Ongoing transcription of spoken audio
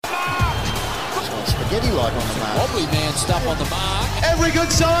spaghetti-like on the mark. Wobbly man stuff on the mark. Every good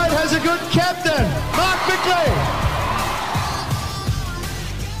side has a good captain. Mark Bickley.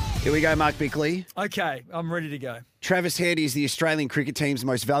 Here we go, Mark Bickley. Okay, I'm ready to go. Travis Head is the Australian cricket team's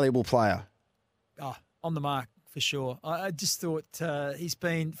most valuable player. Oh, on the mark, for sure. I just thought he's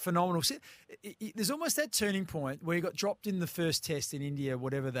been phenomenal. There's almost that turning point where he got dropped in the first test in India,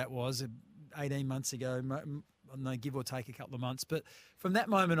 whatever that was, 18 months ago, I don't know, give or take a couple of months. But from that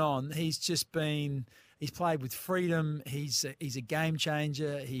moment on, he's played with freedom. He's a game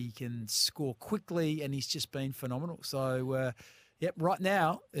changer. He can score quickly, and he's just been phenomenal. So, yep, right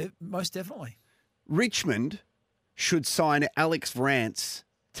now, most definitely. Richmond should sign Alex Rance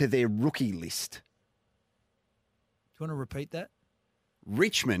to their rookie list. Do you want to repeat that?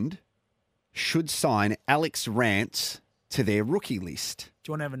 Richmond should sign Alex Rance to their rookie list. Do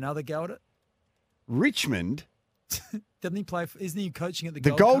you want to have another go at it? Richmond... Doesn't he play? Isn't he coaching at the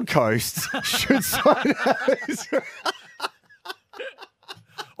Gold Coast? Should sign Alex Rance.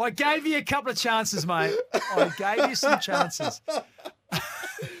 I gave you a couple of chances, mate. I gave you some chances.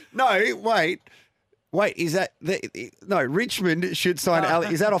 No, wait. Is that no? Richmond should sign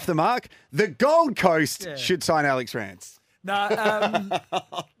Alex. Is that off the mark? The Gold Coast should sign Alex Rance. No,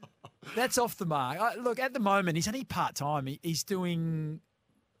 that's off the mark. Look, at the moment, he's only part-time. He's doing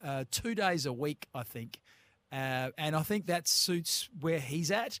 2 days a week, I think. And I think that suits where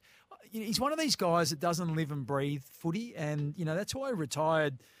he's at. He's one of these guys that doesn't live and breathe footy. And, that's why he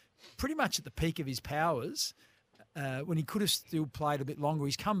retired pretty much at the peak of his powers when he could have still played a bit longer.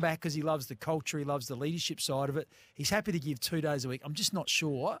 He's come back because he loves the culture. He loves the leadership side of it. He's happy to give 2 days a week. I'm just not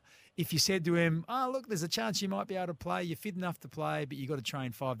sure if you said to him, look, there's a chance you might be able to play. You're fit enough to play, but you've got to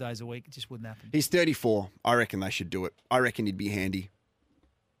train 5 days a week. It just wouldn't happen. He's 34. I reckon they should do it. I reckon he'd be handy.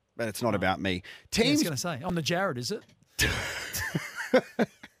 But it's not about me. I was going to say, I'm the Jared, is it?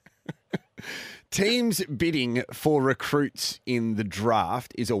 Teams bidding for recruits in the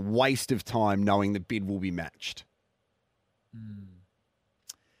draft is a waste of time knowing the bid will be matched.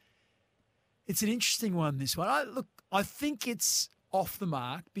 It's an interesting one, this one. I think it's off the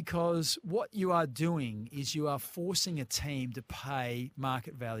mark because what you are doing is you are forcing a team to pay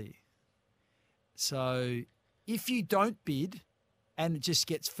market value. So if you don't bid and it just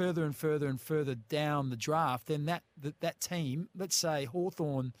gets further and further and further down the draft, then that team, let's say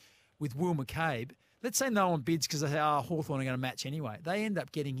Hawthorn with Will McCabe, let's say no one bids because they say, Hawthorn are going to match anyway. They end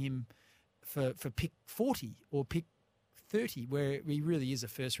up getting him for pick 40 or pick 30, where he really is a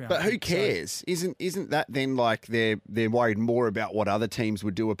first-round pick. But who cares? So, isn't that then like they're worried more about what other teams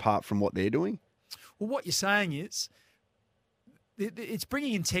would do apart from what they're doing? Well, what you're saying is it's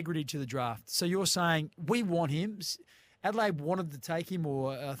bringing integrity to the draft. So you're saying we want him. Adelaide wanted to take him,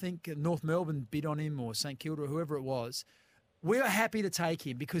 or I think North Melbourne bid on him, or St Kilda, or whoever it was. We're happy to take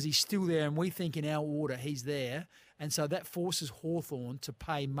him because he's still there, and we think in our order he's there. And so that forces Hawthorn to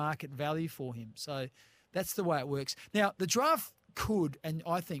pay market value for him. So that's the way it works. Now, the draft could and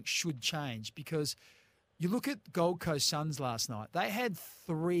I think should change because you look at Gold Coast Suns last night. They had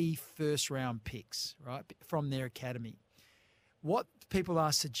 3 first-round picks, right, from their academy. What people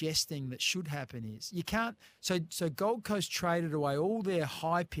are suggesting that should happen is you can't – so Gold Coast traded away all their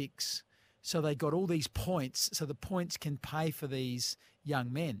high picks so they got all these points so the points can pay for these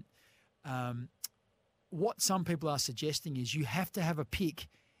young men. What some people are suggesting is you have to have a pick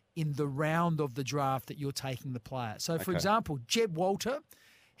in the round of the draft that you're taking the player. So, for example, Jeb Walter,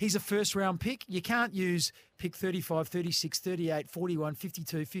 he's a first-round pick. You can't use pick 35, 36, 38, 41,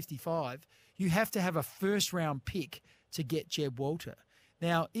 52, 55. You have to have a first-round pick to get Jeb Walter.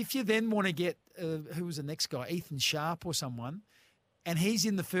 Now, if you then want to get, who was the next guy, Ethan Sharp or someone, and he's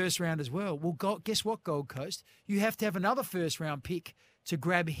in the first round as well, guess what, Gold Coast? You have to have another first-round pick to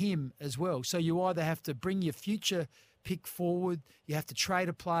grab him as well. So you either have to bring your future pick forward, you have to trade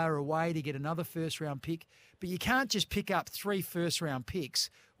a player away to get another first-round pick, but you can't just pick up 3 first-round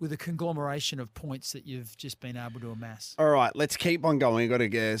picks with a conglomeration of points that you've just been able to amass. All right, let's keep on going. We've got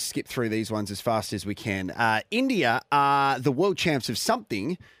to skip through these ones as fast as we can. India are the world champs of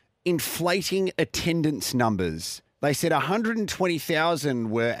something, inflating attendance numbers. They said 120,000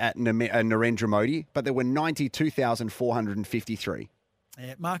 were at Narendra Modi, but there were 92,453.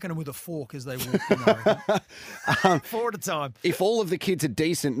 Yeah, marking them with a fork as they walk. 4 at a time. If all of the kids are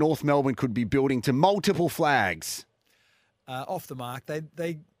decent, North Melbourne could be building to multiple flags. Off the mark.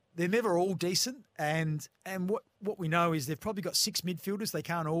 They're never all decent, and what we know is they've probably got 6 midfielders. They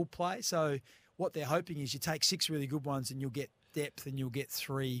can't all play, so what they're hoping is you take 6 really good ones and you'll get depth and you'll get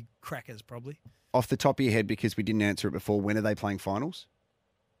 3 crackers probably. Off the top of your head, because we didn't answer it before, when are they playing finals?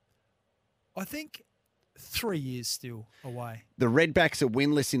 I think 3 years still away. The Redbacks are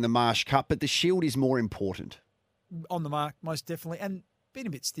winless in the Marsh Cup, but the Shield is more important. On the mark, most definitely. And been a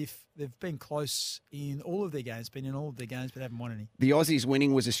bit stiff. They've been close in all of their games, but haven't won any. The Aussies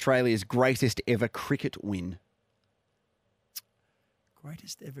winning was Australia's greatest ever cricket win.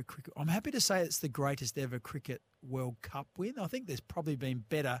 Greatest ever cricket. I'm happy to say it's the greatest ever cricket World Cup win. I think there's probably been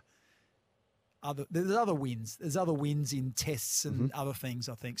better. There's other wins. There's other wins in tests and other things,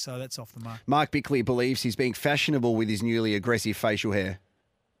 I think. So that's off the mark. Mark Bickley believes he's being fashionable with his newly aggressive facial hair.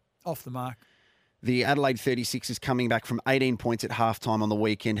 Off the mark. The Adelaide 36ers coming back from 18 points at halftime on the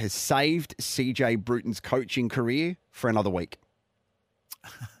weekend has saved CJ Bruton's coaching career for another week.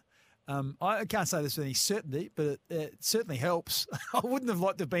 I can't say this with any certainty, but it certainly helps. I wouldn't have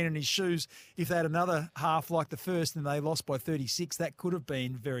liked to have been in his shoes if they had another half like the first and they lost by 36. That could have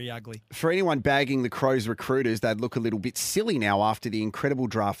been very ugly. For anyone bagging the Crows recruiters, they'd look a little bit silly now after the incredible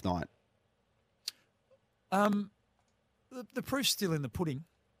draft night. The proof's still in the pudding.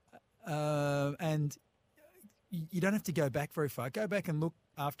 And you don't have to go back very far. Go back and look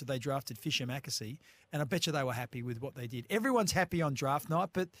after they drafted Fisher Mackesy, and I bet you they were happy with what they did. Everyone's happy on draft night,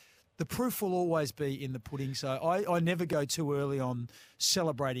 but the proof will always be in the pudding. So I never go too early on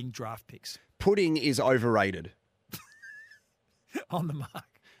celebrating draft picks. Pudding is overrated. On the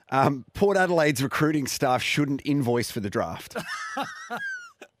mark. Port Adelaide's recruiting staff shouldn't invoice for the draft.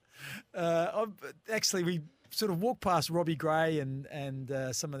 Actually, we sort of walked past Robbie Gray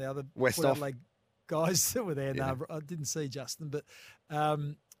and some of the other Port Westhoff Adelaide guys that were there. Yeah. No, I didn't see Justin, but they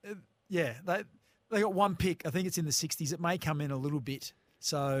got one pick. I think it's in the 60s. It may come in a little bit.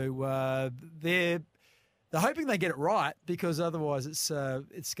 So they're hoping they get it right because otherwise it's going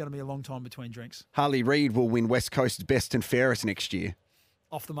to be a long time between drinks. Harley Reid will win West Coast's best and fairest next year.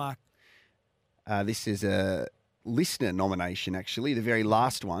 Off the mark. This is a listener nomination, actually, the very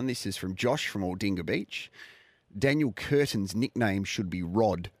last one. This is from Josh from Aldinga Beach. Daniel Curtin's nickname should be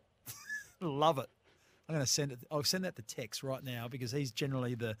Rod. Love it. I'm going to send it. I'll send that to Tex right now because he's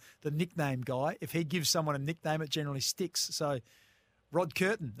generally the nickname guy. If he gives someone a nickname, it generally sticks. So, Rod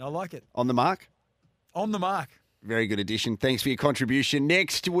Curtin, I like it. On the mark? On the mark. Very good addition. Thanks for your contribution.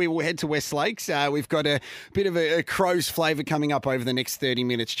 Next, we will head to West Lakes. We've got a bit of a Crows flavour coming up over the next 30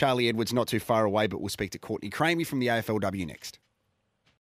 minutes. Charlie Edwards not too far away, but we'll speak to Courtney Cramey from the AFLW next.